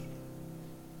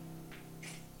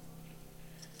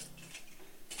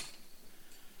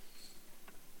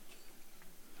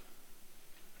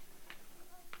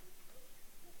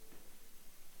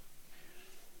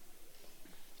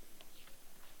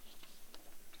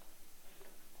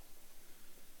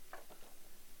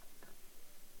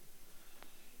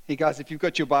Hey guys, if you've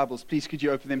got your Bibles, please could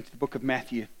you open them to the book of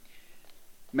Matthew.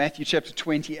 Matthew chapter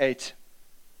 28.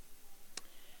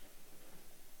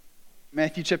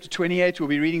 Matthew chapter 28, we'll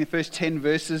be reading the first 10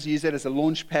 verses. Use that as a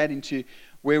launch pad into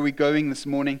where we're going this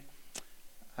morning.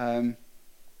 I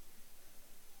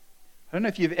don't know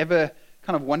if you've ever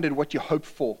kind of wondered what you hope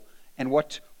for and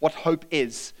what hope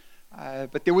is.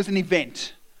 But there was an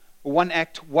event, one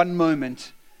act, one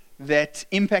moment that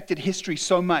impacted history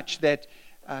so much that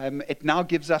it now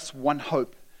gives us one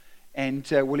hope and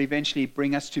will eventually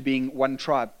bring us to being one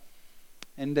tribe.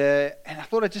 And I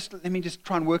thought let me just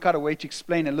try and work out a way to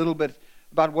explain a little bit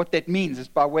about what that means, as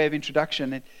by way of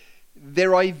introduction. And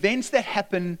there are events that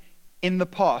happen in the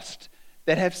past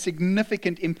that have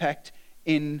significant impact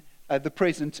in the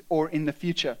present or in the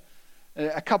future.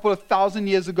 A couple of thousand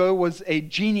years ago was a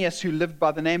genius who lived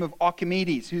by the name of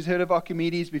Archimedes. Who's heard of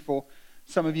Archimedes before?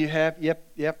 Some of you have.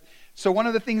 Yep. So one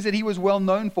of the things that he was well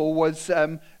known for was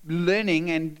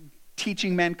learning and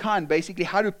teaching mankind basically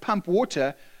how to pump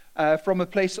water from a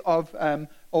place or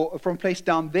from a place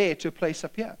down there to a place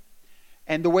up here.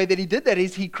 And the way that he did that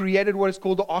is he created what is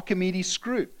called the Archimedes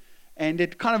screw. And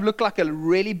it kind of looked like a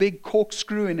really big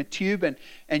corkscrew in a tube,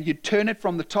 and you'd turn it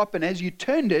from the top, and as you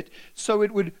turned it, so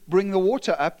it would bring the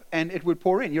water up and it would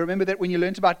pour in. You remember that when you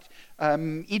learned about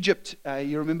Egypt,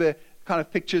 you remember kind of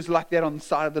pictures like that on the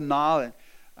side of the Nile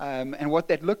and what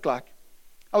that looked like.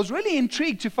 I was really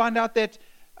intrigued to find out that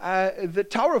the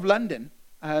Tower of London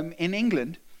in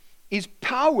England is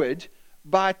powered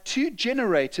by two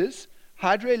generators,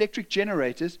 hydroelectric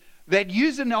generators, that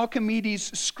use an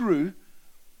Archimedes screw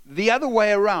the other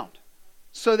way around.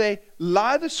 So they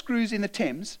lie the screws in the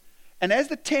Thames, and as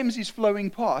the Thames is flowing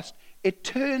past, it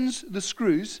turns the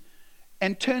screws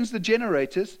and turns the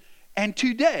generators, and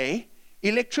today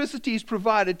electricity is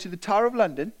provided to the Tower of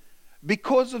London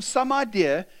because of some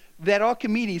idea that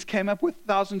Archimedes came up with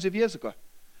thousands of years ago.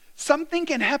 Something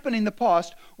can happen in the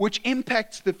past which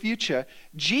impacts the future.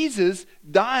 Jesus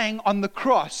dying on the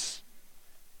cross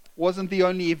wasn't the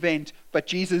only event, but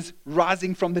Jesus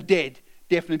rising from the dead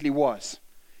definitely was.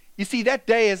 You see, that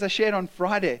day, as I shared on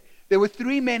Friday, there were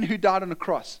 3 men who died on a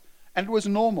cross, and it was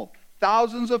normal.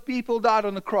 Thousands of people died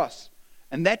on the cross,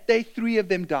 and that day 3 of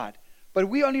them died. But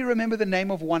we only remember the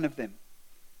name of one of them.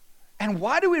 And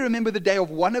why do we remember the day of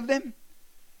one of them?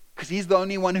 Because he's the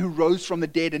only one who rose from the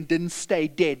dead and didn't stay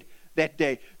dead that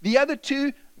day. The other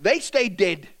 2, they stayed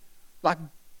dead. Like,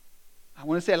 I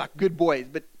want to say like good boys,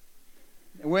 but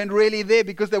they weren't really there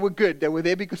because they were good. They were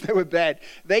there because they were bad.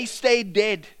 They stayed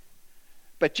dead.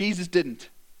 But Jesus didn't.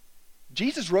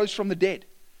 Jesus rose from the dead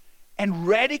and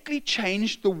radically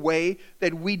changed the way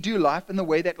that we do life and the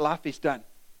way that life is done.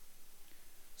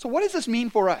 So what does this mean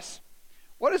for us?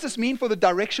 What does this mean for the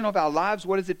direction of our lives?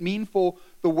 What does it mean for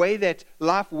the way that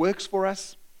life works for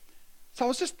us? So I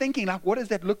was just thinking, like, what does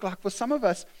that look like? For some of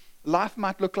us, life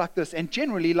might look like this. And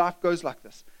generally, life goes like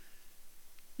this.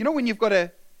 You know, when you've got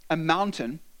a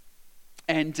mountain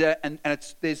and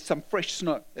there's some fresh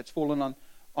snow that's fallen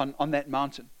on that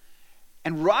mountain.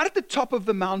 And right at the top of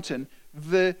the mountain,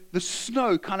 the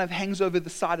snow kind of hangs over the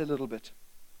side a little bit.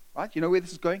 Right? You know where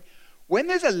this is going? When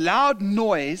there's a loud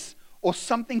noise or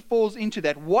something falls into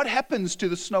that, what happens to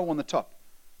the snow on the top?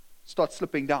 Starts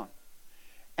slipping down.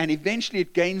 And eventually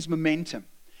it gains momentum.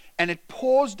 And it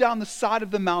pours down the side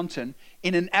of the mountain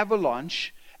in an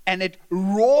avalanche, and it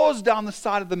roars down the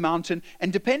side of the mountain,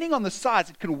 and depending on the size,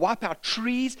 it can wipe out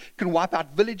trees, can wipe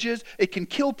out villages, it can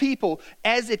kill people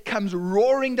as it comes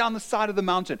roaring down the side of the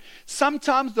mountain.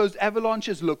 Sometimes those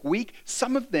avalanches look weak,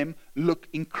 some of them look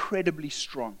incredibly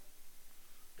strong.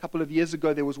 A couple of years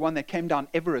ago, there was one that came down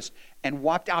Everest and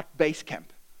wiped out base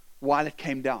camp while it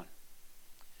came down.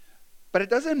 But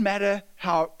it doesn't matter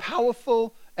how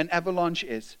powerful an avalanche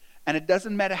is, and it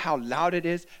doesn't matter how loud it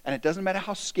is, and it doesn't matter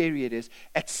how scary it is.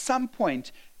 At some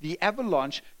point, the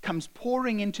avalanche comes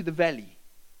pouring into the valley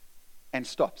and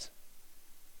stops.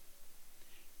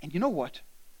 And you know what?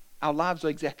 Our lives are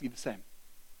exactly the same.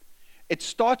 It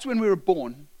starts when we were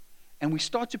born, and we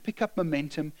start to pick up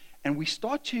momentum, and we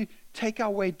start to take our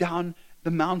way down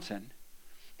the mountain.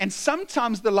 And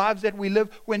sometimes the lives that we live,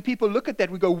 when people look at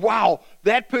that, we go, wow,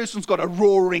 that person's got a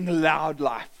roaring, loud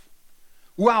life.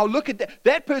 Wow, look at that.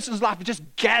 That person's life just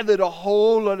gathered a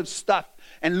whole lot of stuff,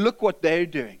 and look what they're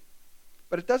doing.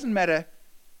 But it doesn't matter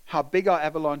how big our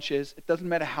avalanche is. It doesn't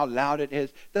matter how loud it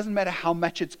is. It doesn't matter how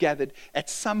much it's gathered. At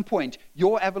some point,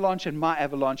 your avalanche and my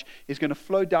avalanche is going to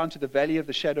flow down to the valley of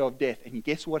the shadow of death. And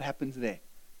guess what happens there?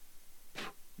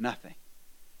 Nothing.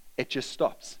 It just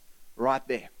stops right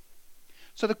there.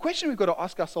 So the question we've got to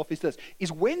ask ourselves is this,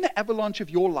 is when the avalanche of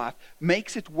your life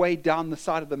makes its way down the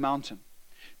side of the mountain,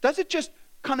 does it just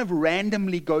kind of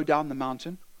randomly go down the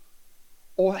mountain?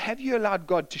 Or have you allowed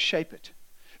God to shape it?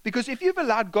 Because if you've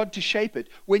allowed God to shape it,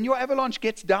 when your avalanche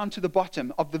gets down to the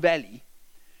bottom of the valley,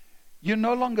 you're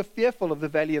no longer fearful of the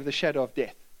valley of the shadow of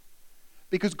death,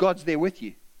 because God's there with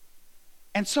you.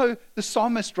 And so the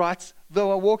psalmist writes,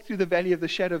 though I walk through the valley of the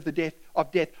shadow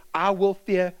of death, I will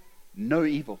fear no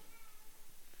evil.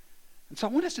 And so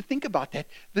I want us to think about that.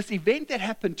 This event that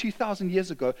happened 2,000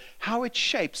 years ago, how it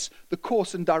shapes the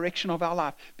course and direction of our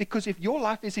life. Because if your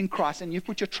life is in Christ and you've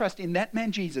put your trust in that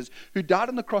man Jesus, who died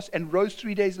on the cross and rose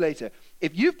 3 days later,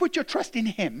 if you've put your trust in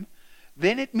him,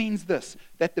 then it means this,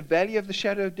 that the valley of the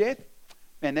shadow of death,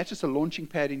 man, that's just a launching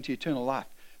pad into eternal life.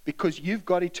 Because you've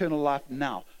got eternal life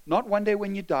now. Not one day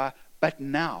when you die, but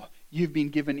now you've been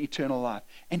given eternal life.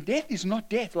 And death is not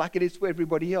death like it is for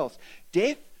everybody else.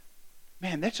 Death,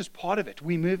 man, that's just part of it.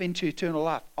 We move into eternal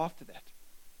life after that.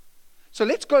 So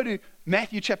let's go to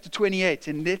Matthew chapter 28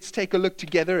 and let's take a look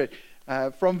together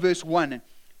at, from verse 1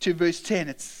 to verse 10.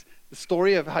 It's the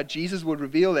story of how Jesus would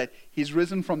reveal that he's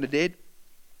risen from the dead.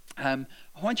 I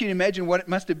want you to imagine what it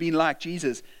must have been like,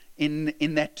 Jesus,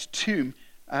 in that tomb.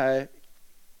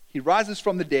 He rises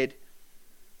from the dead,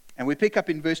 and we pick up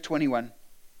in verse 21.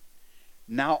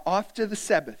 Now after the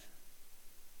Sabbath,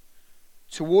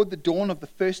 toward the dawn of the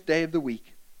first day of the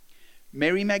week,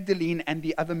 Mary Magdalene and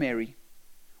the other Mary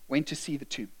went to see the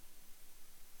tomb.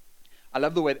 I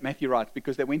love the way that Matthew writes,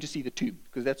 because they went to see the tomb,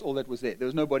 because that's all that was there. There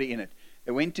was nobody in it.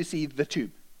 They went to see the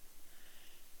tomb.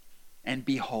 And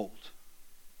behold,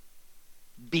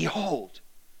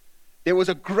 there was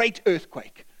a great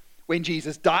earthquake. When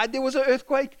Jesus died, there was an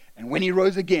earthquake, and when he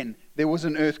rose again, there was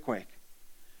an earthquake.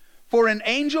 For an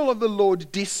angel of the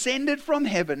Lord descended from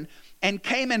heaven and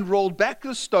came and rolled back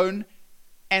the stone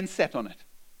and sat on it.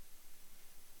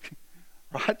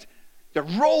 Right? To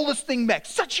roll this thing back,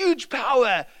 such huge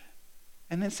power,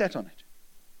 and then sat on it.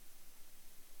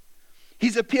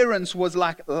 His appearance was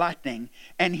like lightning,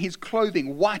 and his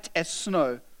clothing white as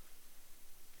snow.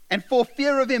 And for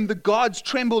fear of him, the gods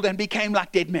trembled and became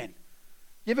like dead men.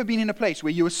 You ever been in a place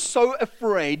where you were so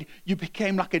afraid you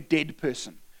became like a dead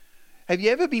person? Have you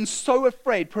ever been so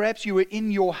afraid? Perhaps you were in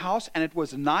your house and it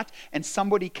was night and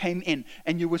somebody came in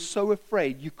and you were so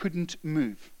afraid you couldn't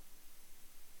move.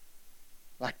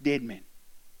 Like dead men.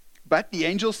 But the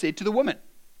angel said to the woman.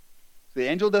 The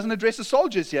angel doesn't address the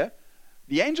soldiers here.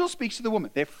 The angel speaks to the woman.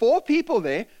 There are 4 people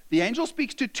there. The angel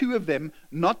speaks to 2 of them,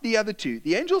 not the other 2.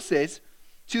 The angel says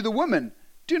to the woman,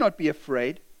 do not be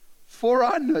afraid. For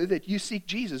I know that you seek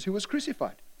Jesus who was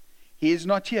crucified. He is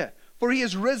not here, for he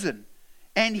is risen.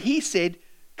 And he said,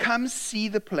 come see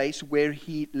the place where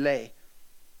he lay.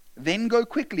 Then go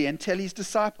quickly and tell his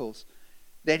disciples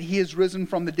that he is risen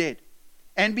from the dead.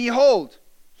 And behold,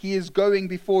 he is going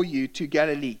before you to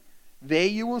Galilee. There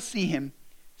you will see him.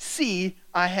 See,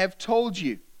 I have told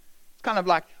you. It's kind of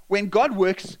like when God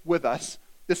works with us,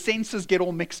 the senses get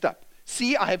all mixed up.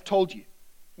 See, I have told you.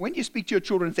 When you speak to your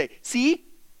children and say, see,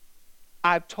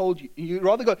 I've told you. You'd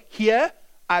rather go, here,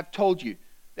 I've told you.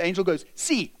 The angel goes,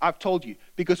 see, I've told you.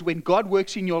 Because when God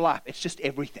works in your life, it's just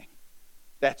everything.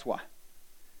 That's why.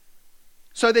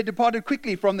 So they departed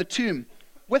quickly from the tomb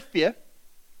with fear.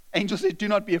 Angel said, do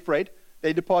not be afraid.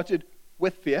 They departed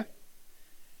with fear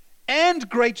and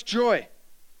great joy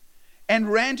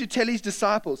and ran to tell his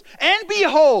disciples. And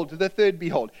behold, the third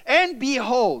behold, and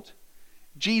behold,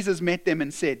 Jesus met them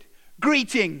and said,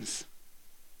 greetings.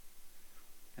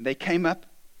 And they came up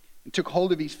and took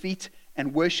hold of his feet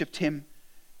and worshipped him.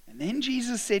 And then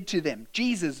Jesus said to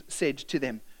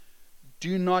them,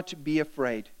 do not be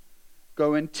afraid.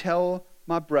 Go and tell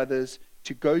my brothers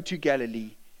to go to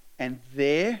Galilee, and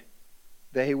there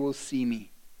they will see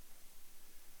me.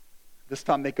 This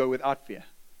time they go without fear.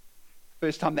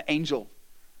 First time the angel,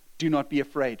 do not be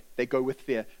afraid. They go with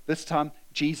fear. This time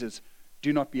Jesus,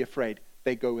 do not be afraid.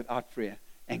 They go without fear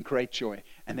and great joy.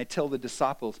 And they tell the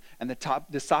disciples, and the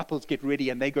disciples get ready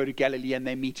and they go to Galilee and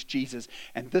they meet Jesus.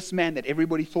 And this man that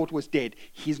everybody thought was dead,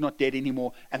 he's not dead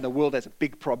anymore. And the world has a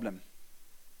big problem.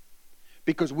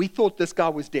 Because we thought this guy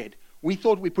was dead. We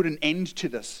thought we put an end to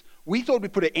this. We thought we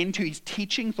put an end to his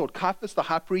teaching, thought Caiaphas, the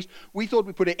high priest. We thought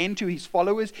we put an end to his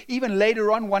followers. Even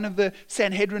later on, one of the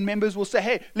Sanhedrin members will say,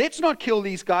 hey, let's not kill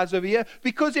these guys over here,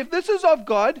 because if this is of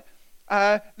God,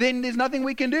 then there's nothing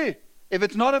we can do. If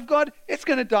it's not of God, it's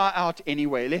going to die out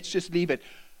anyway. Let's just leave it.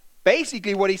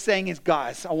 Basically, what he's saying is,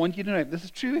 guys, I want you to know, if this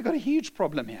is true, we've got a huge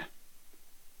problem here.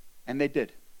 And they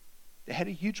did. They had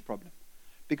a huge problem.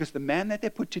 Because the man that they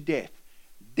put to death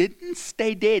didn't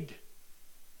stay dead,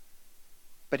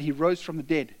 but he rose from the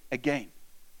dead again.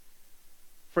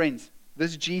 Friends,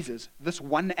 this Jesus, this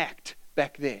one act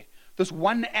back there, this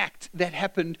one act that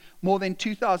happened more than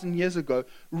 2,000 years ago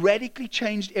radically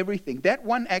changed everything. That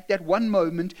one act, that one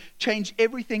moment changed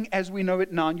everything as we know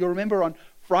it now. And you'll remember on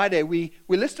Friday, we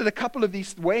listed a couple of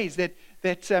these ways that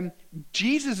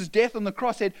Jesus' death on the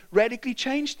cross had radically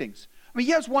changed things. I mean,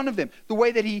 here's one of them. The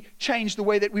way that he changed the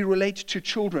way that we relate to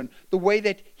children. The way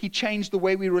that he changed the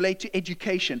way we relate to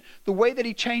education. The way that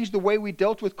he changed the way we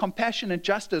dealt with compassion and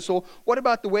justice. Or what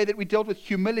about the way that we dealt with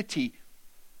humility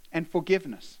and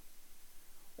forgiveness?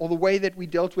 Or the way that we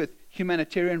dealt with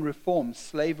humanitarian reform,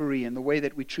 slavery, and the way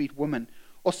that we treat women.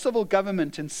 Or civil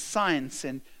government and science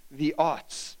and the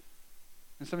arts.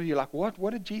 And some of you are like, what?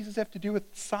 What did Jesus have to do with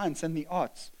science and the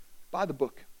arts? Buy the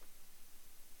book.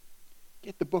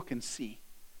 Get the book and see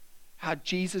how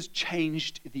Jesus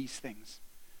changed these things.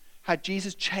 How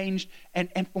Jesus changed,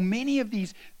 and for many of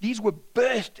these were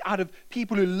birthed out of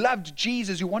people who loved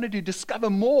Jesus, who wanted to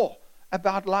discover more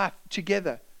about life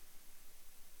together.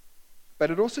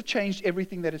 But it also changed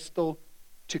everything that is still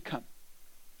to come.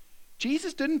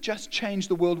 Jesus didn't just change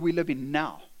the world we live in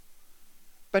now,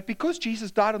 but because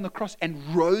Jesus died on the cross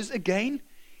and rose again,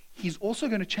 he's also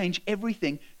going to change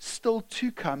everything still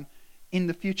to come in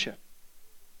the future.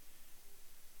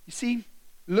 You see,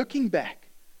 looking back,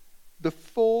 the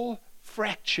fall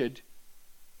fractured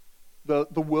the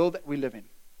world that we live in.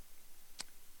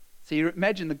 So you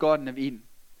imagine the Garden of Eden.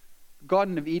 The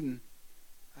Garden of Eden,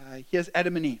 here's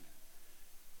Adam and Eve.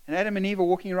 And Adam and Eve are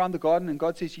walking around the garden, and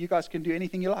God says, you guys can do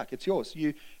anything you like. It's yours.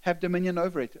 You have dominion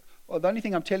over it. Well, the only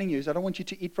thing I'm telling you is I don't want you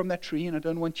to eat from that tree, and I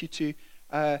don't want you to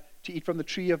eat from the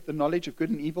tree of the knowledge of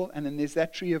good and evil. And then there's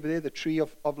that tree over there, the tree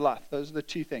of life. Those are the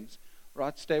two things.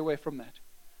 Right? Stay away from that.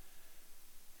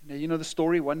 You know the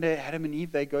story. One day, Adam and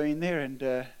Eve, they go in there, and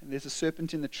there's a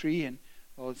serpent in the tree,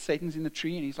 or Satan's in the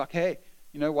tree, and he's like, hey,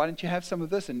 why don't you have some of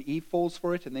this? And Eve falls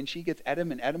for it, and then she gets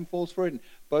Adam, and Adam falls for it, and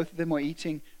both of them are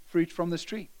eating fruit from this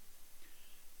tree.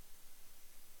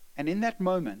 And in that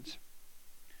moment,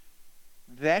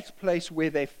 that place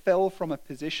where they fell from a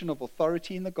position of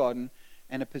authority in the garden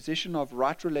and a position of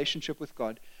right relationship with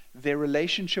God, their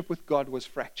relationship with God was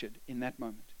fractured in that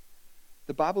moment.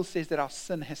 The Bible says that our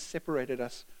sin has separated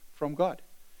us from God.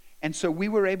 And so we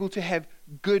were able to have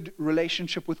good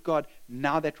relationship with God.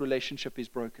 Now that relationship is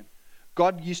broken.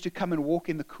 God used to come and walk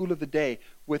in the cool of the day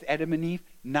with Adam and Eve.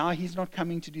 Now he's not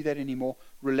coming to do that anymore.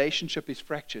 Relationship is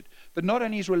fractured. But not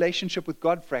only is relationship with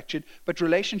God fractured, but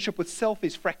relationship with self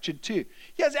is fractured too.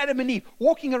 Here's Adam and Eve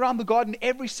walking around the garden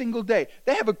every single day.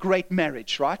 They have a great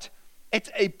marriage, right? It's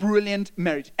a brilliant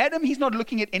marriage. Adam, he's not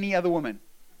looking at any other woman,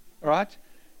 right?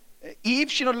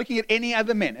 Eve, she's not looking at any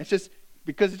other men. It's just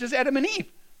because it's just Adam and Eve.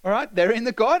 All right? They're in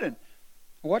the garden.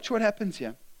 Watch what happens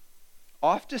here.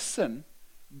 After sin,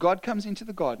 God comes into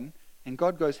the garden and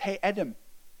God goes, hey, Adam,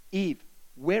 Eve,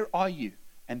 where are you?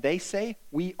 And they say,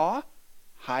 we are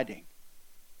hiding.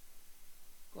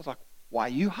 God's like, why are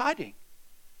you hiding?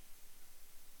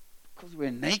 Because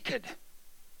we're naked.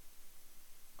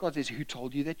 God says, who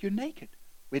told you that you're naked?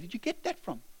 Where did you get that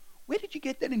from? Where did you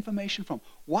get that information from?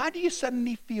 Why do you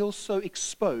suddenly feel so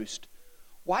exposed?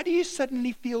 Why do you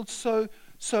suddenly feel so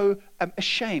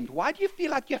ashamed? Why do you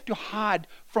feel like you have to hide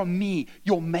from me,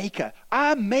 your maker?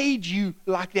 I made you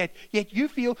like that, yet you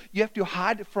feel you have to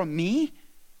hide from me?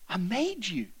 I made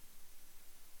you.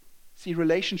 See,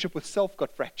 relationship with self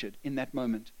got fractured in that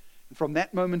moment. And from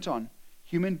that moment on,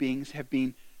 human beings have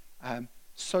been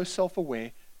so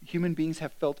self-aware. Human beings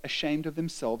have felt ashamed of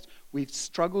themselves. We've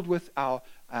struggled with our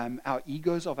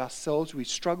egos of ourselves. We've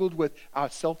struggled with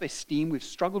our self-esteem. We've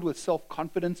struggled with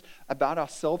self-confidence about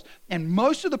ourselves. And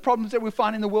most of the problems that we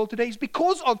find in the world today is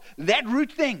because of that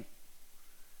root thing.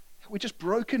 We're just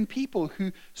broken people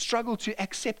who struggle to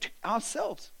accept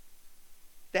ourselves.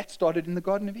 That started in the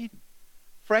Garden of Eden.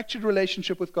 Fractured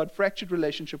relationship with God, fractured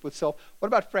relationship with self. What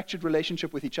about fractured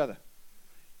relationship with each other?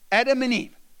 Adam and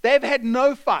Eve. They've had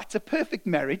no fights, a perfect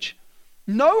marriage,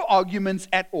 no arguments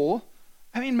at all.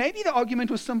 I mean, maybe the argument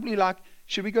was simply like,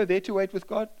 should we go there to wait with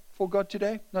God, for God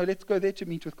today? No, let's go there to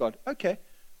meet with God. Okay,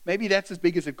 maybe that's as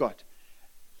big as it got.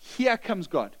 Here comes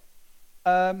God.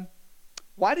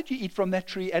 Why did you eat from that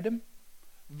tree, Adam?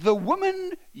 The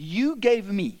woman you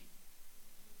gave me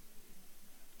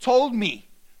told me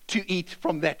to eat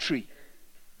from that tree.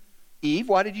 Eve,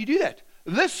 why did you do that?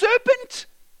 The serpent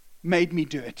made me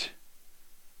do it.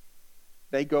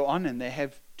 They go on and they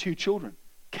have 2 children,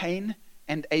 Cain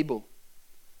and Abel.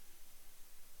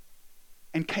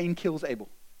 And Cain kills Abel.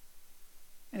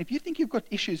 And if you think you've got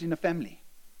issues in a family,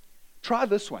 try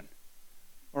this one.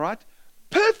 All right?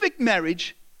 Perfect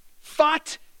marriage,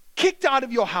 fight, kicked out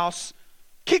of your house,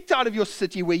 kicked out of your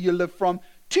city where you live from,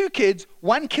 2 kids,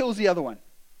 one kills the other one.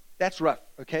 That's rough,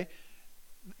 okay?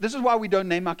 This is why we don't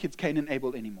name our kids Cain and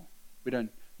Abel anymore.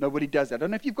 Nobody does that. I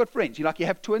don't know if you've got friends. You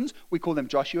have twins. We call them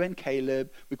Joshua and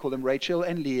Caleb. We call them Rachel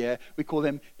and Leah. We call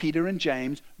them Peter and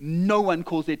James. No one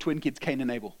calls their twin kids Cain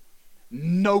and Abel.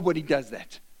 Nobody does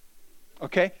that.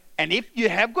 Okay? And if you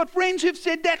have got friends who've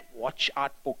said that, watch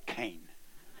out for Cain.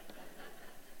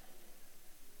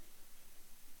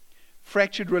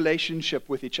 Fractured relationship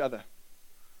with each other.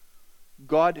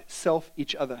 God, self,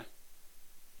 each other.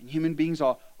 And human beings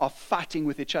are fighting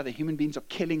with each other. Human beings are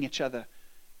killing each other.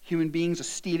 Human beings are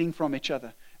stealing from each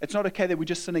other. It's not okay that we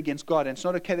just sin against God, and it's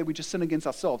not okay that we just sin against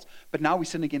ourselves. But now we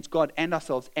sin against God and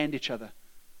ourselves and each other.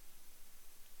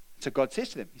 So God says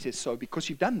to them, He says, so because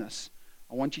you've done this,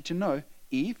 I want you to know,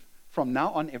 Eve, from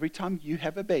now on, every time you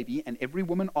have a baby, and every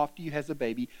woman after you has a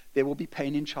baby, there will be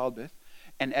pain in childbirth.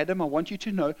 And Adam, I want you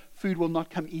to know, food will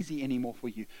not come easy anymore for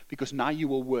you, because now you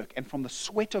will work. And from the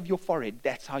sweat of your forehead,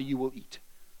 that's how you will eat.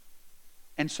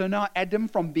 And so now Adam,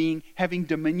 from having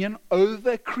dominion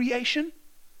over creation,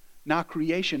 now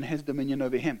creation has dominion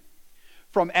over him.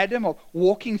 From Adam of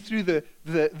walking through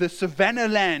the savannah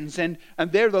lands, and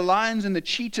there are the lions and the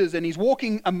cheetahs, and he's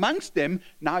walking amongst them,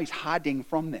 now he's hiding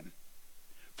from them.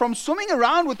 From swimming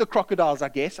around with the crocodiles, I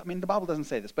guess. I mean, the Bible doesn't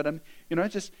say this, but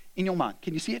just in your mind.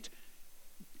 Can you see it?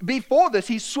 Before this,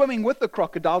 he's swimming with the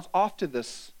crocodiles. After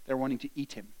this, they're wanting to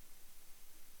eat him.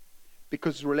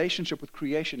 Because his relationship with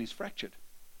creation is fractured.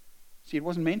 See, it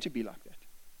wasn't meant to be like that.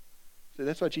 So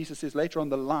that's why Jesus says later on,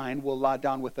 the lion will lie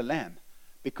down with the lamb,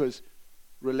 because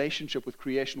relationship with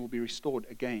creation will be restored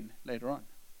again later on.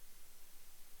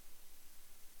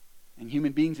 And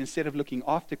human beings, instead of looking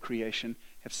after creation,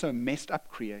 have so messed up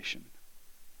creation.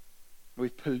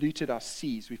 We've polluted our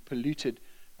seas, we've polluted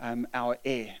our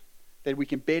air, that we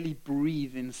can barely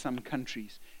breathe in some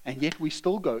countries. And yet we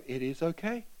still go, it is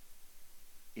okay.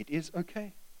 It is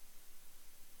okay.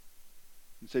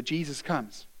 And so Jesus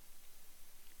comes.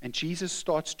 And Jesus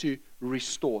starts to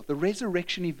restore. The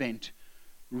resurrection event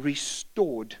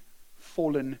restored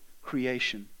fallen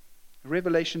creation.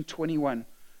 Revelation 21,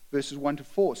 verses 1 to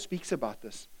 4 speaks about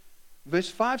this. Verse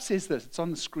 5 says this. It's on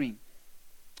the screen.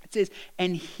 It says,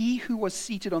 and he who was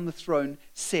seated on the throne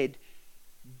said,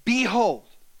 behold,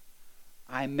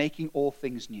 I am making all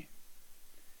things new.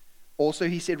 Also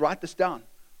he said, write this down,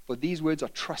 for these words are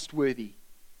trustworthy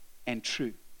and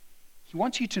true. He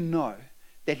wants you to know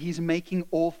that he's making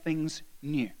all things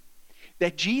new.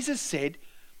 That Jesus said,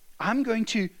 I'm going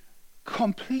to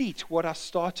complete what I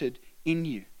started in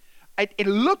you. It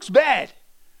looks bad,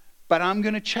 but I'm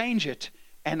going to change it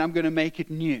and I'm going to make it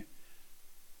new.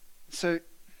 So,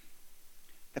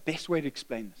 the best way to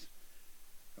explain this.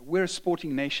 We're a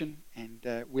sporting nation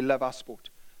and we love our sport.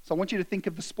 So I want you to think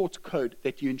of the sports code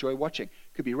that you enjoy watching.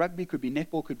 Could be rugby, could be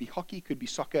netball, could be hockey, could be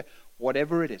soccer,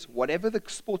 whatever it is. Whatever the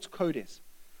sports code is.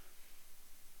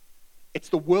 It's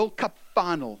the World Cup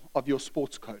final of your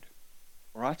sports code.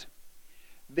 All right?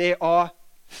 There are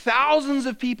thousands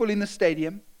of people in the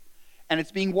stadium, and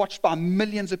it's being watched by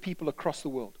millions of people across the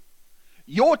world.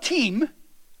 Your team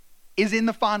is in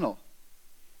the final,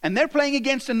 and they're playing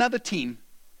against another team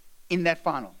in that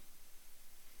final.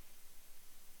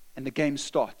 And the game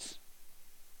starts.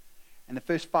 And the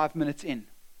first 5 minutes in,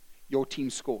 your team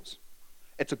scores.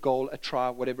 It's a goal, a try,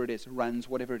 whatever it is, runs,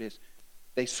 whatever it is.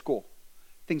 They score.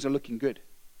 Things are looking good.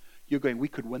 You're going, we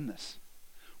could win this.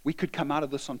 We could come out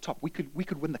of this on top. We could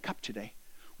win the cup today.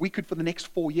 We could, for the next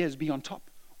 4 years, be on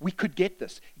top. We could get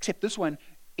this. Except this one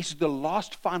is the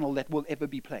last final that will ever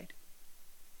be played.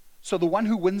 So the one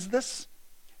who wins this,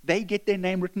 they get their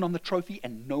name written on the trophy,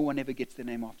 and no one ever gets their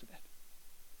name after that.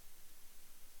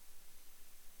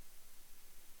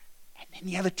 And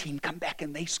then the other team come back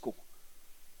and they score.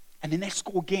 And then they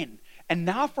score again. And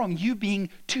now from you being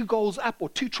 2 goals up or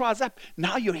 2 tries up,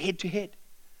 now you're head to head.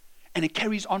 And it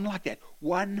carries on like that.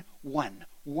 1-1,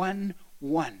 1-1.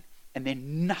 And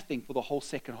then nothing for the whole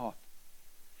second half.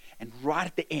 And right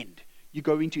at the end, you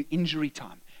go into injury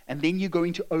time. And then you go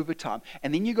into overtime.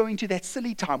 And then you go into that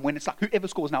silly time when it's like whoever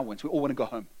scores now wins. We all want to go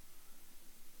home.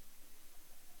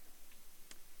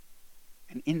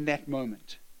 And in that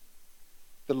moment,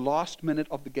 the last minute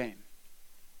of the game,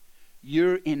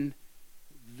 you're in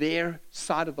their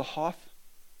side of the half,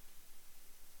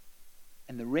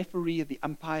 and the referee or the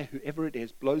umpire, whoever it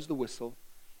is, blows the whistle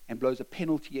and blows a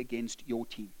penalty against your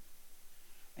team.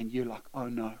 And you're like, oh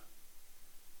no.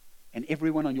 And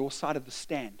everyone on your side of the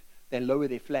stand, they lower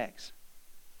their flags.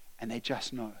 And they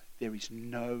just know there is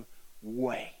no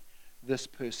way this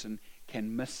person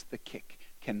can miss the kick,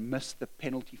 can miss the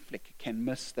penalty flick, can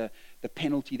miss the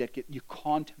penalty that you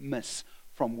can't miss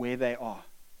from where they are.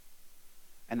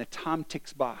 And the time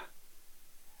ticks by.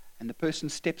 and the person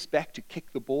steps back to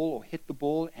kick the ball or hit the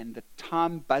ball, and the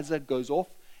time buzzer goes off.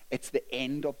 It's the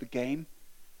end of the game.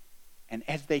 And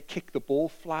as they kick, the ball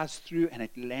flies through and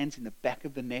it lands in the back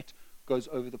of the net, goes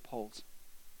over the poles.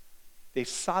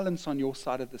 There's silence on your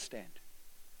side of the stand.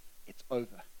 It's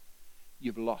over.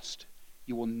 You've lost.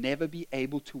 You will never be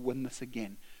able to win this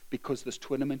again, because this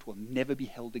tournament will never be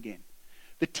held again.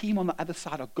 The team on the other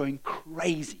side are going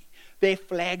crazy. Their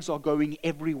flags are going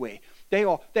everywhere.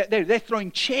 They're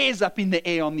throwing chairs up in the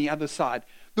air on the other side.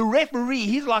 The referee,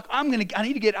 he's like, I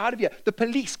need to get out of here. The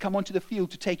police come onto the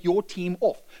field to take your team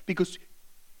off because,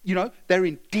 they're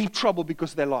in deep trouble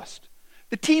because they lost.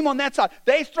 The team on that side,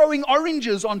 they're throwing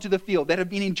oranges onto the field that have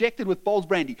been injected with Bols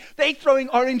brandy. They're throwing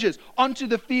oranges onto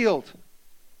the field.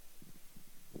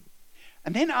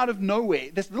 And then out of nowhere,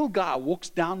 this little guy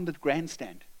walks down the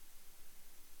grandstand.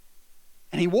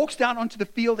 And he walks down onto the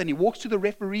field and he walks to the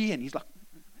referee and he's like,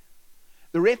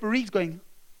 the referee's going,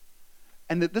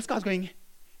 and this guy's going,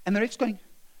 and the ref's going,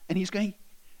 and he's going,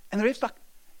 and the ref's like,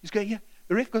 he's going, yeah.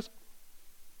 The ref goes,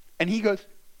 and he goes,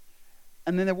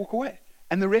 and then they walk away.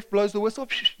 And the ref blows the whistle.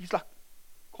 He's like,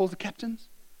 calls the captains.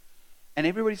 And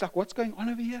everybody's like, what's going on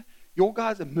over here? Your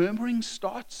guys, murmuring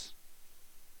starts.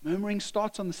 Murmuring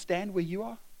starts on the stand where you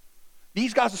are.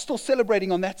 These guys are still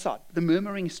celebrating on that side. The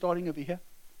murmuring is starting over here.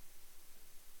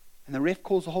 And the ref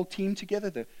calls the whole team together.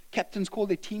 The captains call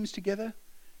their teams together.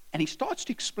 And he starts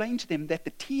to explain to them that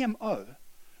the TMO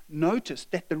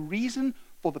noticed that the reason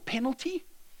for the penalty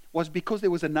was because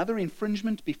there was another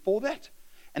infringement before that.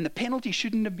 And the penalty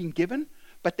shouldn't have been given,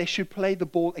 but they should play the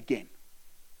ball again.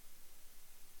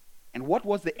 And what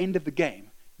was the end of the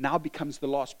game now becomes the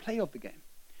last play of the game.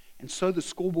 And so the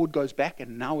scoreboard goes back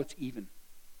and now it's even.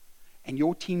 And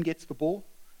your team gets the ball.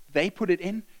 They put it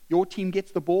in. Your team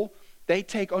gets the ball. They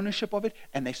take ownership of it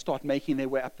and they start making their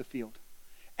way up the field.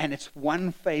 And it's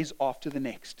one phase after the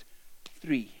next.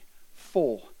 3,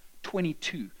 4,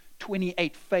 22,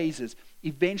 28 phases.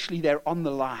 Eventually they're on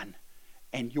the line.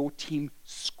 And your team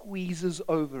squeezes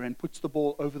over and puts the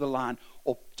ball over the line,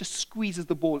 or just squeezes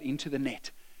the ball into the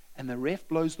net. And the ref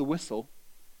blows the whistle.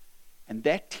 And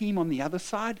that team on the other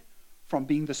side, from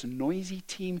being this noisy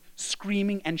team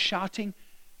screaming and shouting,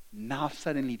 now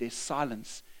suddenly there's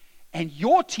silence. And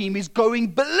your team is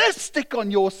going ballistic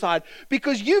on your side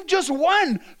because you've just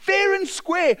won fair and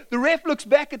square. The ref looks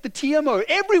back at the TMO.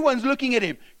 Everyone's looking at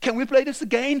him. Can we play this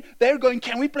again? They're going,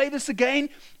 can we play this again?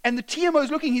 And the TMO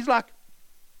is looking. He's like,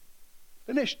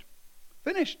 finished.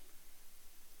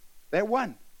 They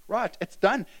won. Right, it's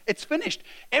done. It's finished.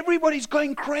 Everybody's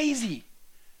going crazy.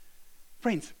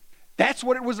 Friends, that's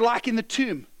what it was like in the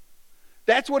tomb.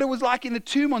 That's what it was like in the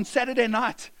tomb on Saturday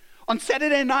night. On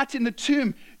Saturday night in the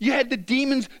tomb, you had the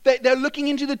demons, they're looking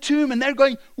into the tomb and they're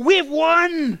going, we've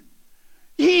won.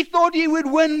 He thought he would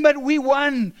win, but we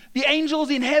won. The angels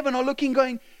in heaven are looking,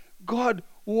 going, God,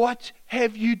 what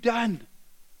have you done?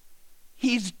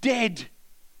 He's dead.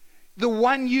 The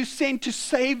one you sent to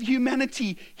save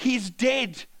humanity, he's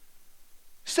dead.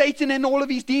 Satan and all of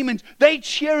his demons, they're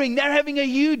cheering. They're having a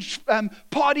huge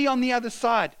party on the other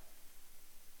side.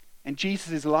 And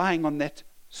Jesus is lying on that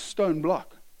stone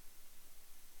block.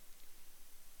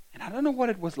 And I don't know what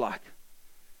it was like,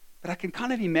 but I can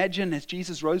kind of imagine as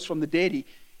Jesus rose from the dead,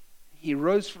 he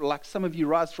rose like some of you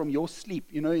rise from your sleep.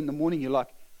 In the morning you're like,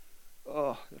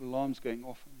 oh, the alarm's going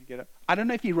off. You get up. I don't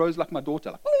know if he rose like my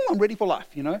daughter, like, oh, I'm ready for life.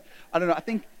 I don't know. I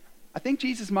think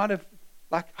Jesus might have,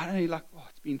 oh,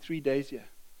 it's been 3 days here.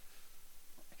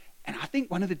 And I think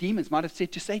one of the demons might have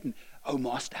said to Satan, oh,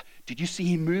 Master, did you see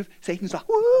him move? Satan's like,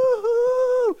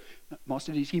 woo!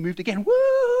 Master, did he move again?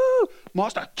 Woo!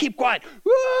 Master, keep quiet.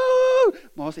 Woo!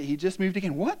 Master, he just moved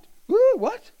again. What? Woo!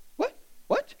 What?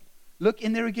 Look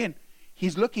in there again.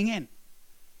 He's looking in.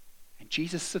 And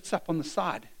Jesus sits up on the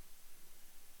side.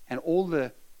 And all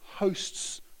the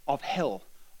hosts of hell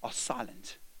are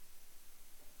silent.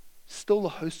 Still the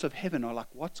hosts of heaven are like,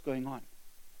 what's going on?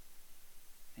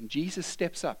 And Jesus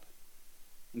steps up.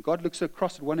 And God looks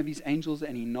across at one of his angels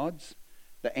and he nods.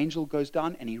 The angel goes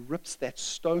down and he rips that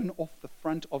stone off the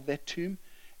front of that tomb.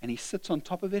 And he sits on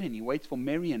top of it and he waits for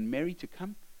Mary and Mary to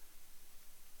come.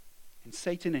 And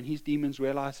Satan and his demons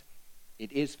realize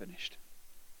it is finished.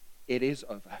 It is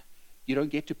over. You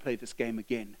don't get to play this game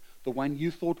again. The one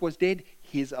you thought was dead,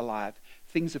 he's alive.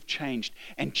 Things have changed.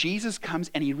 And Jesus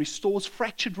comes and he restores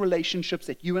fractured relationships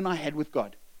that you and I had with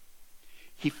God.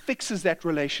 He fixes that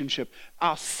relationship.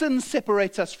 Our sin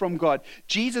separates us from God.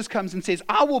 Jesus comes and says,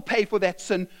 I will pay for that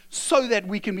sin so that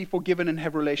we can be forgiven and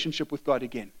have relationship with God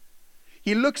again.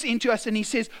 He looks into us and he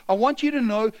says, I want you to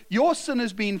know your sin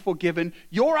has been forgiven.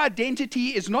 Your identity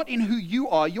is not in who you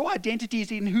are. Your identity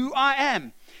is in who I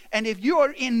am. And if you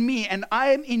are in me and I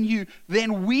am in you,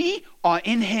 then we are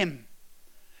in him.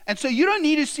 And so you don't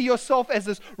need to see yourself as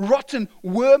this rotten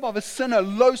worm of a sinner,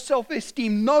 low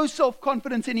self-esteem, no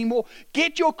self-confidence anymore.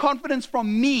 Get your confidence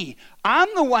from me. I'm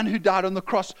the one who died on the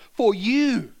cross for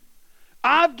you.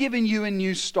 I've given you a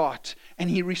new start. And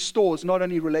he restores not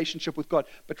only relationship with God,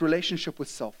 but relationship with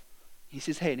self. He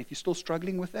says, hey, and if you're still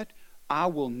struggling with that, I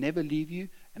will never leave you,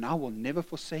 and I will never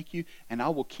forsake you, and I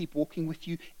will keep walking with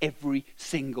you every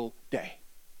single day.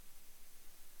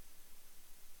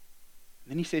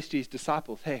 And then he says to his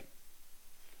disciples, hey,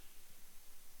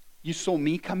 you saw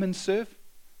me come and serve.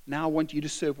 Now I want you to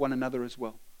serve one another as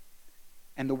well.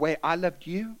 And the way I loved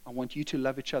you, I want you to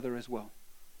love each other as well.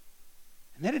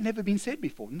 And that had never been said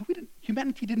before.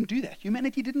 Humanity didn't do that.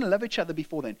 Humanity didn't love each other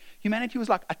before then. Humanity was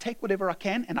like, I take whatever I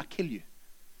can and I kill you.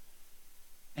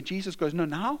 And Jesus goes, no,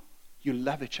 now you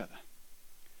love each other.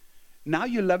 Now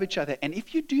you love each other. And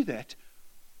if you do that,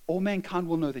 all mankind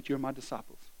will know that you're my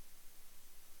disciples.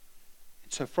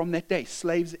 And so from that day,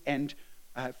 slaves and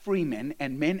free men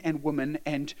and women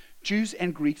and Jews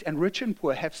and Greeks and rich and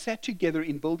poor have sat together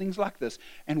in buildings like this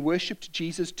and worshipped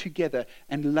Jesus together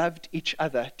and loved each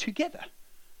other together.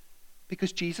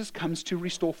 Because Jesus comes to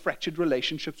restore fractured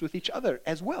relationships with each other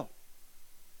as well.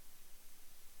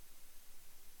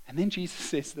 And then Jesus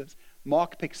says this.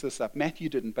 Mark picks this up. Matthew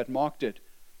didn't, but Mark did.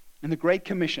 In the Great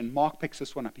Commission, Mark picks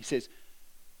this one up. He says,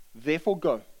 therefore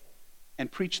go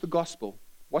and preach the gospel.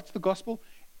 What's the gospel?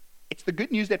 It's the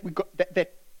good news that we got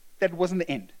that wasn't the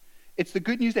end. It's the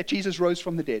good news that Jesus rose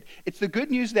from the dead. It's the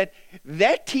good news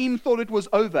that team thought it was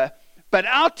over, but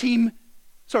our team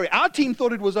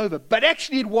thought it was over, but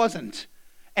actually it wasn't.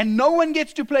 And no one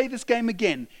gets to play this game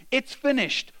again. It's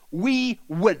finished. We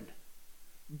win.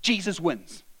 Jesus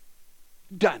wins.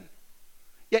 Done.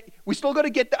 Yeah, we still got to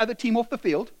get the other team off the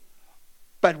field,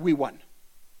 but we won.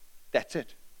 That's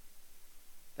it.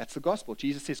 That's the gospel.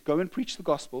 Jesus says, go and preach the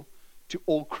gospel to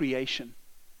all creation.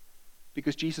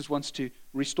 Because Jesus wants to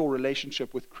restore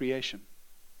relationship with creation.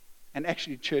 And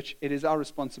actually, church, it is our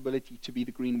responsibility to be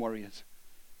the green warriors.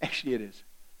 Actually, it is.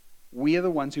 We are the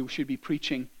ones who should be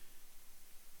preaching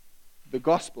the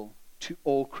gospel to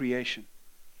all creation.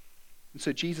 And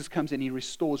so Jesus comes and he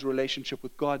restores relationship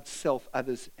with God, self,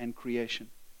 others, and creation.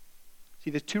 See,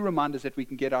 there's two reminders that we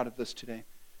can get out of this today.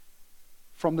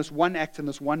 From this one act and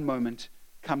this one moment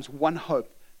comes one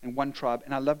hope and one tribe.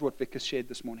 And I loved what Vickers shared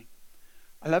this morning.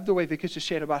 I love the way Vickers just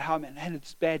shared about how, man, I had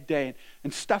this bad day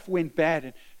and stuff went bad.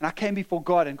 And I came before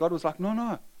God and God was like,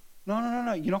 no.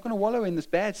 You're not going to wallow in this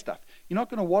bad stuff. You're not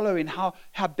going to wallow in how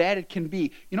bad it can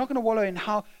be. You're not going to wallow in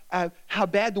how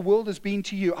bad the world has been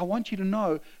to you. I want you to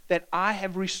know that I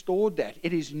have restored that.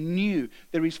 It is new.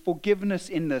 There is forgiveness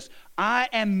in this. I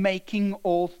am making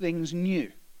all things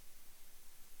new.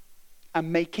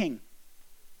 I'm making.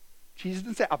 Jesus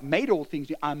didn't say, I've made all things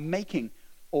new. I'm making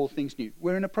all things new.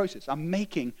 We're in a process. I'm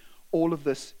making all of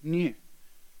this new.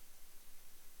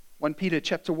 1 Peter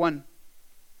chapter 1,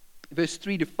 verse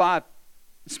 3 to 5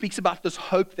 speaks about this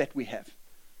hope that we have. It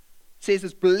says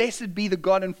this, blessed be the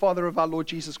God and Father of our Lord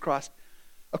Jesus Christ.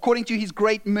 According to his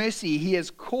great mercy, he has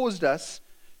caused us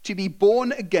to be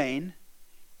born again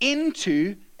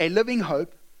into a living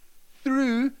hope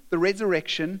through the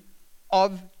resurrection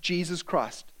of Jesus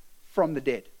Christ from the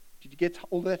dead. Did you get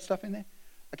all of that stuff in there?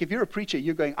 Like if you're a preacher,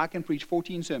 you're going, I can preach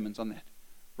 14 sermons on that.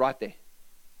 Right there.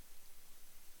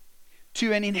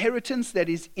 To an inheritance that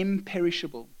is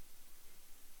imperishable.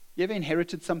 You ever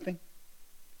inherited something?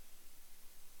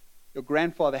 Your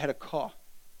grandfather had a car.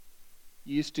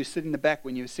 You used to sit in the back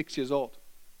when you were 6 years old.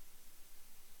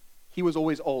 He was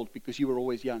always old because you were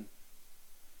always young.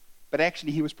 But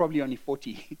actually, he was probably only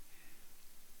 40. And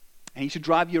he used to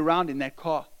drive you around in that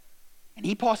car. And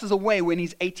he passes away when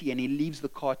he's 80 and he leaves the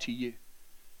car to you.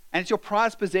 And it's your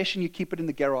prized possession. You keep it in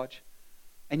the garage.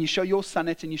 And you show your son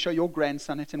it and you show your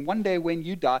grandson it. And one day when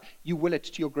you die, you will it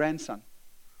to your grandson.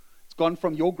 It's gone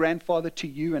from your grandfather to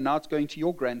you and now it's going to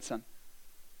your grandson.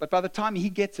 But by the time he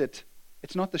gets it,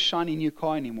 it's not the shiny new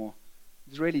car anymore.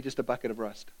 It's really just a bucket of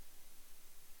rust.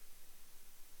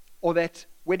 Or that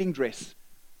wedding dress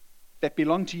that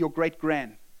belonged to your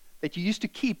great-grand that you used to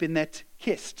keep in that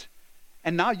kist.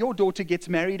 And now your daughter gets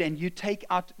married and you take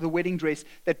out the wedding dress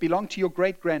that belonged to your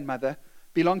great-grandmother,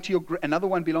 another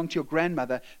one belonged to your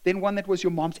grandmother, then one that was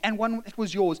your mom's and one that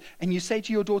was yours. And you say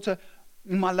to your daughter,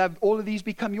 my love, all of these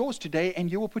become yours today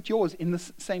and you will put yours in the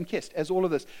same kist as all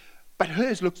of this. But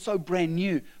hers looks so brand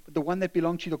new. But the one that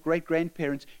belonged to your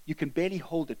great-grandparents, you can barely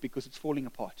hold it because it's falling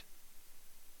apart.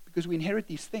 because we inherit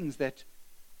these things that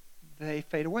they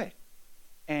fade away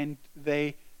and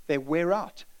they wear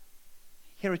out.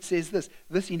 Here it says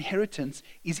this inheritance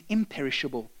is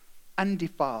imperishable,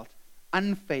 undefiled,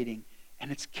 unfading,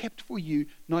 and it's kept for you,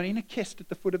 not in a chest at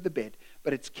the foot of the bed,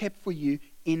 but it's kept for you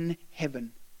in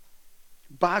heaven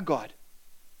by God,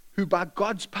 who by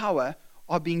God's power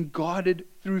are being guarded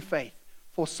through faith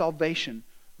for salvation,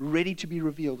 ready to be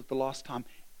revealed at the last time.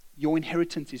 Your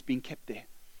inheritance is being kept there.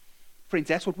 Friends,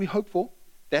 that's what we hope for.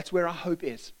 That's where our hope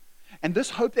is. And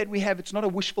this hope that we have, it's not a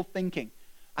wishful thinking.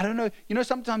 I don't know,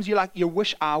 sometimes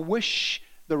I wish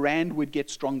the rand would get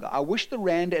stronger. I wish the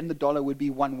rand and the dollar would be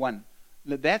 1-1.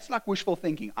 That's like wishful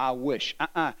thinking. I wish.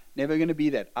 Never going to be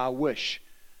that. I wish.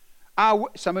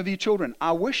 Some of you children,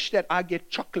 I wish that I get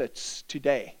chocolates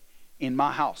today in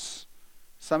my house.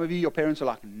 Some of you, your parents are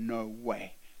like, no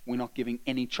way. We're not giving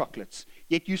any chocolates.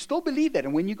 Yet you still believe that.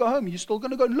 And when you go home, you're still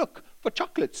going to go look for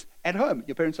chocolates at home.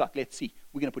 Your parents are like, let's see.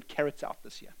 We're going to put carrots out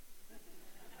this year.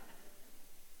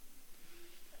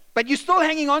 But you're still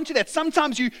hanging on to that.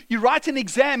 Sometimes you write an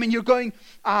exam and you're going,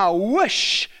 I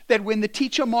wish that when the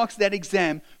teacher marks that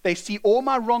exam, they see all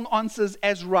my wrong answers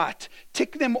as right,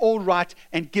 tick them all right,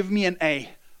 and give me an A.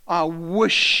 I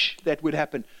wish that would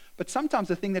happen. But sometimes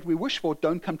the thing that we wish for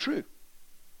don't come true.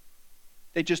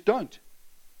 They just don't.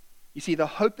 You see, the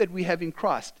hope that we have in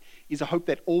Christ is a hope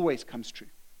that always comes true.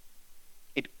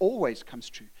 It always comes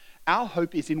true. Our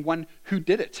hope is in one who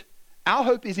did it. Our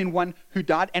hope is in one who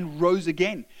died and rose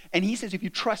again. And he says, if you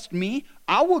trust me,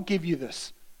 I will give you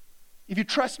this. If you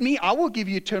trust me, I will give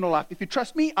you eternal life. If you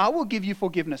trust me, I will give you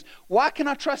forgiveness. Why can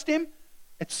I trust him?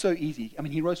 It's so easy. I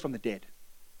mean, he rose from the dead.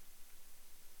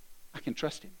 I can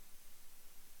trust him.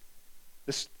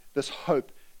 This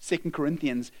hope, 2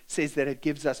 Corinthians says that it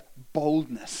gives us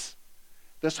boldness.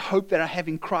 This hope that I have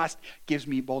in Christ gives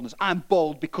me boldness. I'm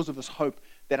bold because of this hope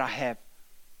that I have.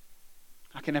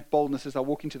 I can have boldness as I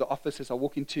walk into the office, as I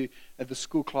walk into the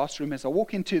school classroom, as I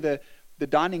walk into the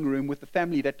dining room with the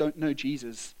family that don't know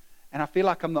Jesus. And I feel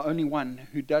like I'm the only one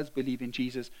who does believe in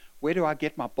Jesus. Where do I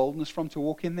get my boldness from to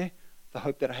walk in there? The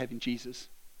hope that I have in Jesus.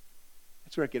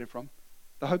 That's where I get it from.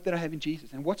 The hope that I have in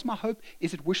Jesus. And what's my hope?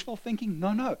 Is it wishful thinking?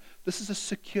 No. This is a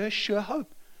secure, sure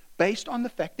hope based on the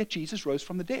fact that Jesus rose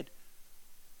from the dead.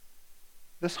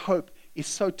 This hope is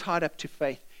so tied up to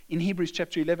faith. In Hebrews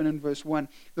chapter 11 and verse 1,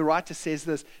 the writer says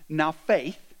this, now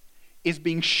faith is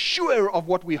being sure of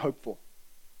what we hope for.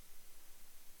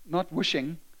 Not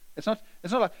wishing. It's not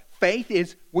like faith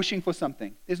is wishing for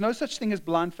something. There's no such thing as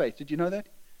blind faith. Did you know that?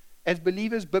 As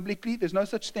believers, biblically, there's no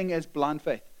such thing as blind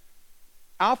faith.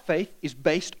 Our faith is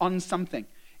based on something.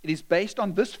 It is based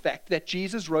on this fact that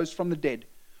Jesus rose from the dead.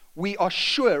 We are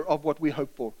sure of what we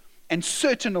hope for and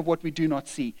certain of what we do not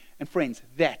see. And friends,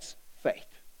 that's faith.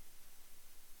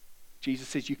 Jesus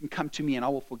says, you can come to me and I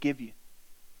will forgive you.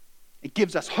 It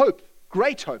gives us hope,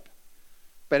 great hope.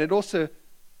 But it also,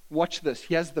 watch this,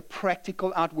 here's the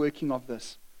practical outworking of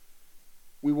this.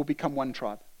 We will become one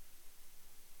tribe.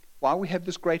 While we have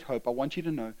this great hope, I want you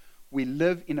to know, we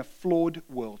live in a flawed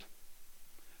world.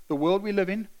 The world we live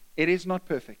in, it is not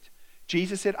perfect.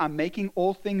 Jesus said, I'm making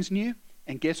all things new,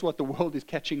 and guess what? The world is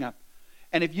catching up.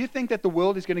 And if you think that the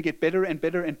world is going to get better and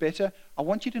better and better, I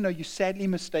want you to know you're sadly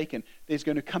mistaken. There's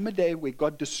going to come a day where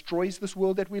God destroys this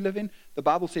world that we live in. The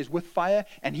Bible says with fire,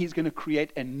 and he's going to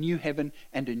create a new heaven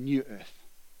and a new earth.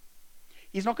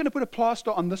 He's not going to put a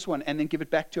plaster on this one and then give it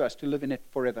back to us to live in it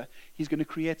forever. He's going to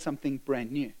create something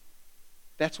brand new.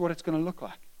 That's what it's going to look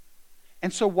like.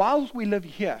 And so while we live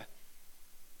here,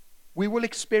 we will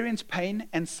experience pain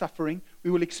and suffering.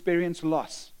 We will experience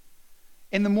loss.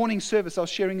 In the morning service, I was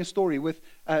sharing a story with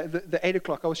the 8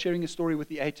 o'clock. I was sharing a story with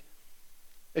the 8.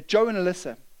 Joe and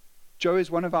Alyssa. Joe is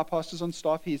one of our pastors on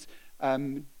staff. He's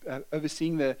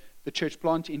overseeing the church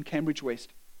plant in Cambridge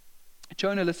West.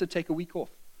 Joe and Alyssa take a week off.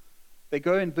 They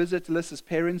go and visit Alyssa's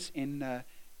parents in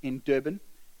Durban.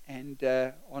 And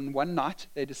on one night,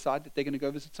 they decide that they're going to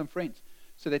go visit some friends.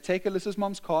 So they take Alyssa's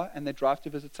mom's car and they drive to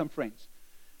visit some friends.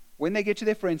 When they get to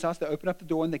their friend's house, they open up the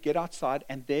door and they get outside.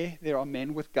 And there are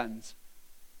men with guns,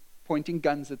 pointing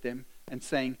guns at them and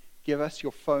saying, give us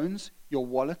your phones, your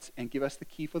wallets, and give us the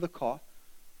key for the car,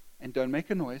 and don't make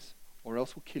a noise, or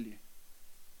else we'll kill you.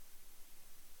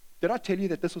 Did I tell you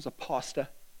that this was a pastor?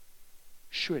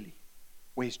 Surely.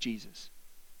 Where's Jesus?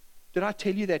 Did I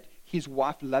tell you that his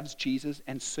wife loves Jesus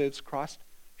and serves Christ?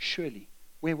 Surely.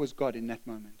 Where was God in that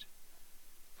moment?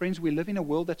 Friends, we live in a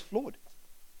world that's flawed.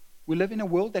 We live in a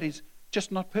world that is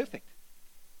just not perfect.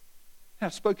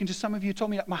 I've spoken to some of you who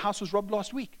told me that my house was robbed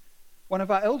last week. One of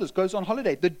our elders goes on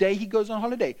holiday. The day he goes on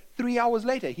holiday, 3 hours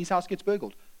later, his house gets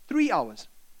burgled. 3 hours.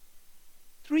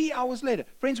 3 hours later.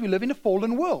 Friends, we live in a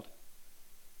fallen world.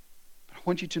 But I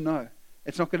want you to know,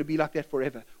 it's not going to be like that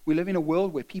forever. We live in a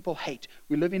world where people hate.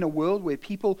 We live in a world where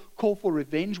people call for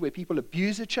revenge, where people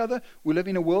abuse each other. We live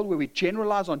in a world where we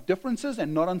generalize on differences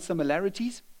and not on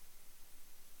similarities.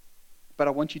 But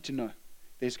I want you to know,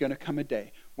 there's going to come a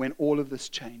day when all of this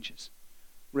changes.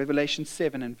 Revelation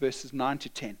 7 and verses 9 to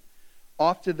 10.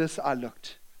 After this I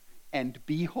looked, and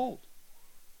behold,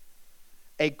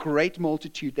 a great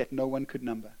multitude that no one could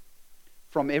number,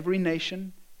 from every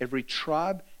nation, every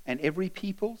tribe, and every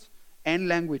peoples and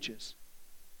languages.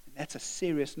 And that's a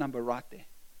serious number right there.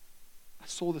 I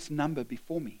saw this number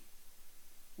before me.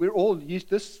 We're all used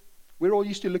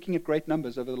to looking at great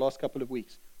numbers over the last couple of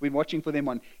weeks. We've been watching for them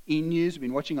on E-News, we've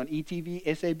been watching on ETV,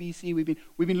 SABC.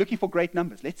 We've been looking for great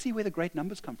numbers. Let's see where the great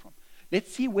numbers come from.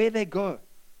 Let's see where they go.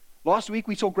 Last week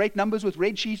we saw great numbers with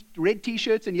red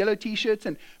T-shirts and yellow T-shirts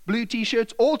and blue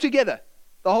T-shirts all together,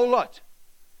 the whole lot.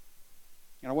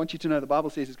 And I want you to know the Bible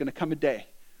says there's going to come a day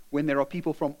when there are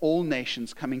people from all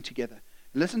nations coming together.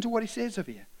 Listen to what he says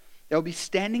over here. They'll be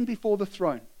standing before the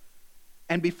throne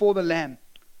and before the Lamb,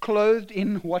 clothed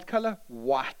in what color?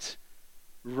 White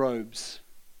robes.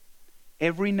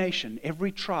 Every nation,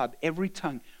 every tribe, every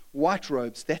tongue, white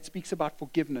robes. That speaks about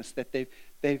forgiveness, that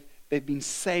they've been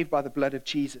saved by the blood of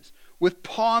Jesus. With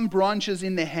palm branches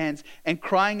in their hands and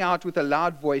crying out with a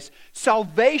loud voice,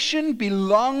 salvation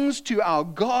belongs to our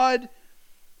God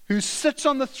who sits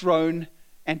on the throne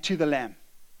and to the Lamb.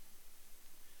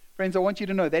 Friends, I want you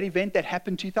to know that event that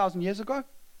happened 2,000 years ago,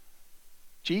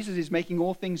 Jesus is making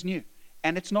all things new.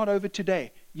 And it's not over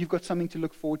today. You've got something to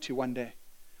look forward to one day.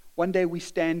 One day we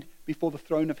stand before the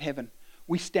throne of heaven.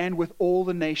 We stand with all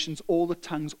the nations, all the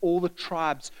tongues, all the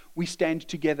tribes. We stand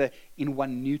together in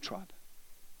one new tribe.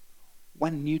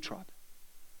 One new tribe.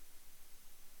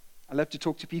 I love to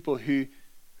talk to people who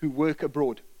work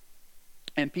abroad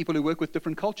and people who work with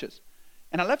different cultures.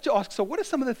 And I love to ask, so what are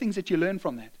some of the things that you learn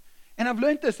from that? And I've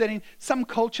learned this, that in some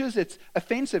cultures it's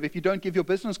offensive if you don't give your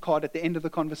business card at the end of the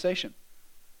conversation.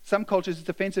 Some cultures it's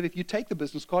offensive if you take the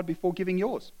business card before giving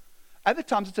yours. Other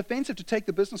times it's offensive to take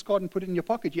the business card and put it in your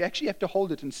pocket. You actually have to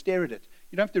hold it and stare at it.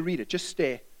 You don't have to read it, just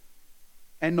stare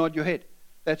and nod your head.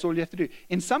 That's all you have to do.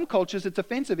 In some cultures it's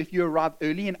offensive if you arrive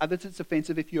early, in others it's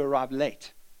offensive if you arrive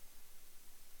late.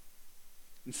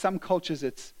 In some cultures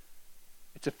it's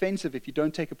offensive if you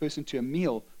don't take a person to a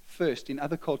meal first. In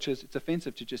other cultures, it's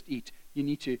offensive to just eat. You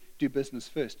need to do business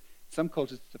first. In some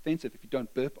cultures, it's offensive if you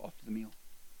don't burp after the meal.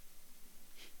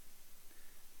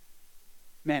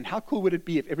 Man, how cool would it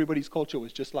be if everybody's culture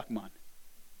was just like mine?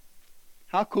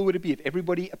 How cool would it be if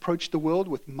everybody approached the world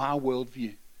with my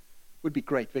worldview? Would be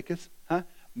great, Vickers. Huh?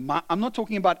 I'm not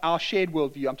talking about our shared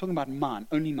worldview. I'm talking about mine,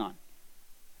 only mine.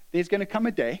 There's going to come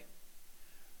a day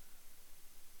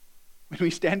when we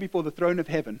stand before the throne of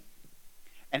heaven,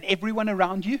 and everyone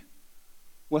around you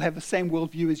will have the same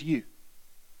worldview as you.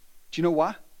 Do you know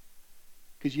why?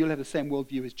 Because you'll have the same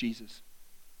worldview as Jesus.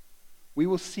 We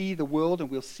will see the world, and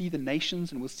we'll see the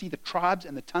nations, and we'll see the tribes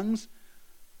and the tongues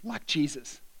like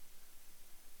Jesus.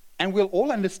 And we'll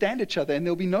all understand each other, and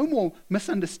there'll be no more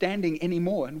misunderstanding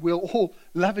anymore, and we'll all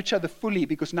love each other fully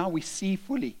because now we see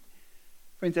fully.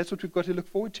 Friends, that's what we've got to look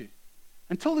forward to.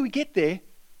 Until we get there,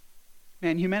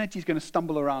 man, humanity is going to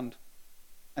stumble around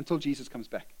until Jesus comes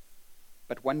back.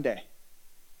 But one day,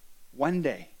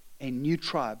 a new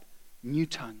tribe, new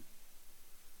tongue.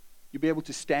 You'll be able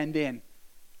to stand there and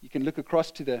you can look across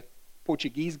to the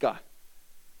Portuguese guy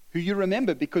who you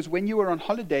remember because when you were on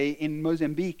holiday in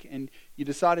Mozambique and you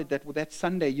decided that that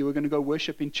Sunday you were going to go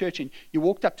worship in church, and you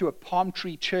walked up to a palm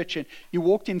tree church and you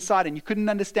walked inside and you couldn't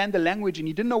understand the language and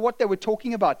you didn't know what they were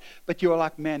talking about, but you were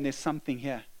like, man, there's something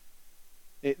here.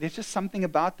 There's just something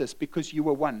about this because you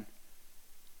were one.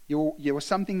 You were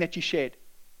something that you shared.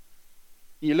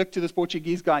 You look to this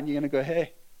Portuguese guy and you're going to go,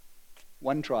 hey,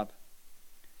 one tribe.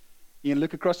 You're going to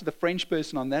look across to the French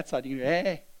person on that side. You're going to go,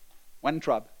 hey, one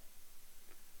tribe.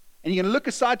 And you're going to look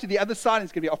aside to the other side, and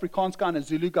it's going to be an Afrikaans guy and a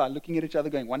Zulu guy looking at each other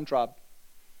going, one tribe.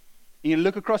 You're going to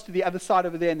look across to the other side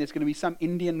over there, and there's going to be some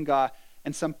Indian guy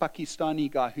and some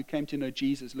Pakistani guy who came to know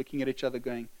Jesus looking at each other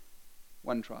going,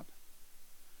 one tribe.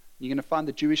 You're going to find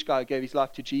the Jewish guy who gave his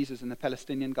life to Jesus and the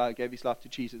Palestinian guy who gave his life to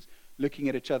Jesus looking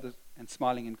at each other and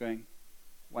smiling and going,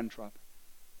 one tribe.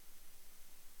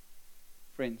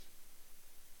 Friends,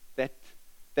 that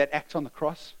act on the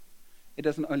cross, it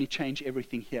doesn't only change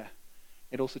everything here.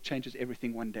 It also changes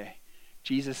everything one day.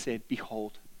 Jesus said,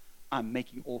 behold, I'm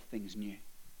making all things new.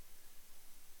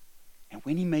 And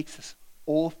when he makes us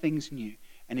all things new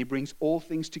and he brings all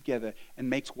things together and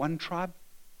makes one tribe,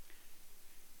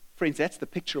 friends, that's the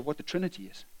picture of what the Trinity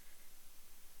is.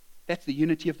 That's the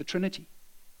unity of the Trinity.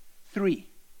 Three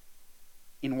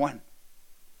in one.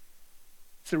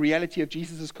 It's the reality of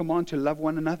Jesus' command to love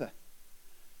one another.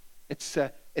 It's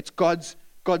God's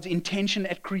intention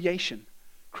at creation,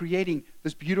 creating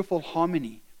this beautiful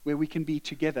harmony where we can be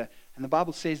together. And the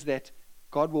Bible says that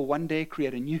God will one day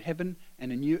create a new heaven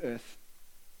and a new earth.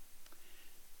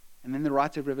 And then the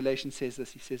writer of Revelation says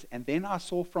this. He says, and then I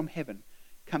saw from heaven,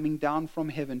 coming down from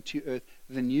heaven to earth,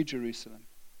 the new Jerusalem.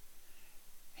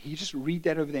 You just read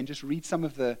that over there and just read some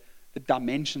of the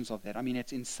dimensions of that. I mean,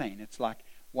 it's insane. It's like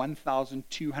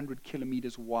 1,200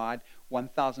 kilometers wide,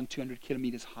 1,200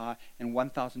 kilometers high, and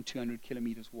 1,200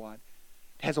 kilometers wide.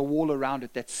 It has a wall around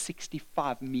it that's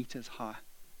 65 meters high.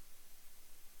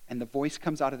 And the voice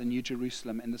comes out of the New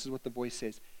Jerusalem, and this is what the voice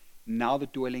says. Now the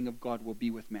dwelling of God will be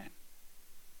with man.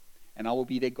 And I will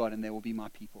be their God, and they will be my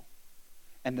people.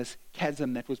 And this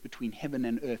chasm that was between heaven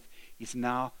and earth is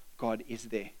now God is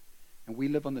there. And we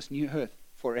live on this new earth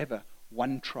forever,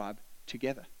 one tribe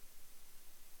together.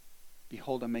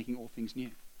 Behold, I'm making all things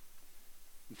new.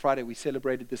 On Friday, we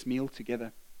celebrated this meal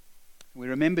together. We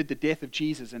remembered the death of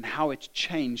Jesus and how it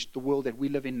changed the world that we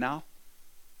live in now.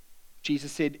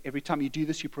 Jesus said, every time you do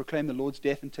this, you proclaim the Lord's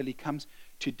death until he comes.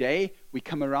 Today, we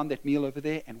come around that meal over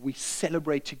there and we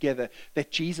celebrate together that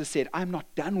Jesus said, I'm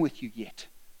not done with you yet.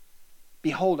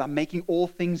 Behold, I'm making all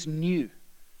things new.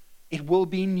 It will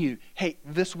be new. Hey,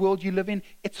 this world you live in,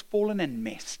 it's fallen and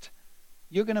messed.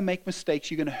 You're going to make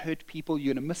mistakes. You're going to hurt people.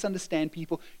 You're going to misunderstand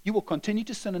people. You will continue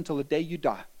to sin until the day you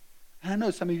die. And I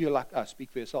know some of you are like, oh,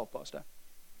 speak for yourself, Pastor.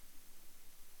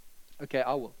 Okay,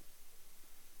 I will.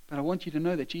 But I want you to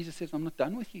know that Jesus says, I'm not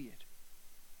done with you yet.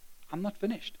 I'm not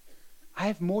finished. I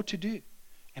have more to do.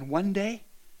 And one day,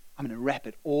 I'm going to wrap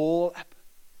it all up.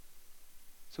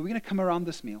 So we're going to come around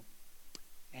this meal.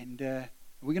 And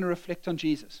we're going to reflect on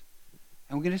Jesus.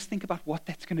 And we're going to just think about what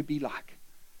that's going to be like.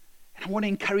 And I want to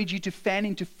encourage you to fan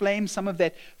into flame some of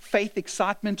that faith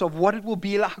excitement of what it will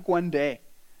be like one day.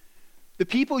 The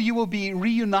people you will be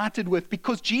reunited with,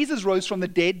 because Jesus rose from the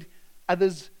dead,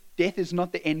 death is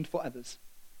not the end for others.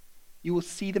 You will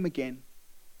see them again.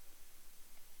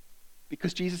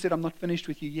 Because Jesus said, I'm not finished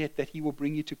with you yet, that he will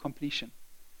bring you to completion.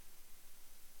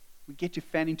 We get to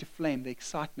fan into flame the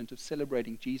excitement of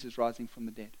celebrating Jesus rising from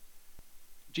the dead.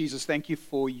 Jesus, thank you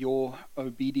for your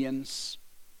obedience,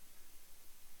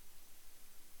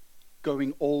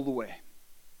 going all the way,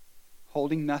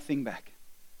 holding nothing back,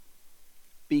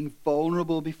 being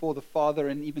vulnerable before the Father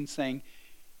and even saying,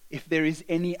 if there is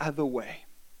any other way,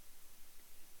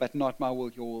 but not my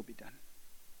will, your will be done.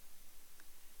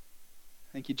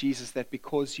 Thank you, Jesus, that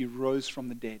because you rose from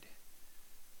the dead,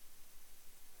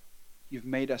 you've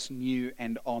made us new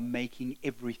and are making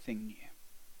everything new.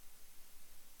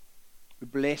 We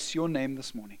bless your name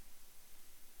this morning.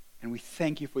 And we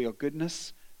thank you for your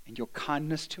goodness and your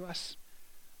kindness to us.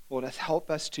 Lord,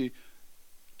 help us to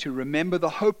remember the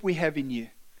hope we have in you.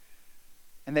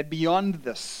 And that beyond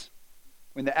this,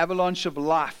 when the avalanche of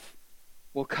life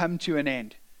will come to an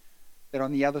end, that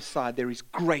on the other side there is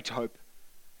great hope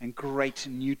and great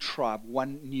new tribe,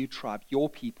 one new tribe, your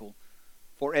people,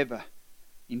 forever.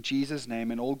 In Jesus'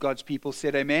 name. And all God's people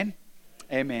said amen.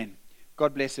 Amen.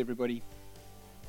 God bless everybody.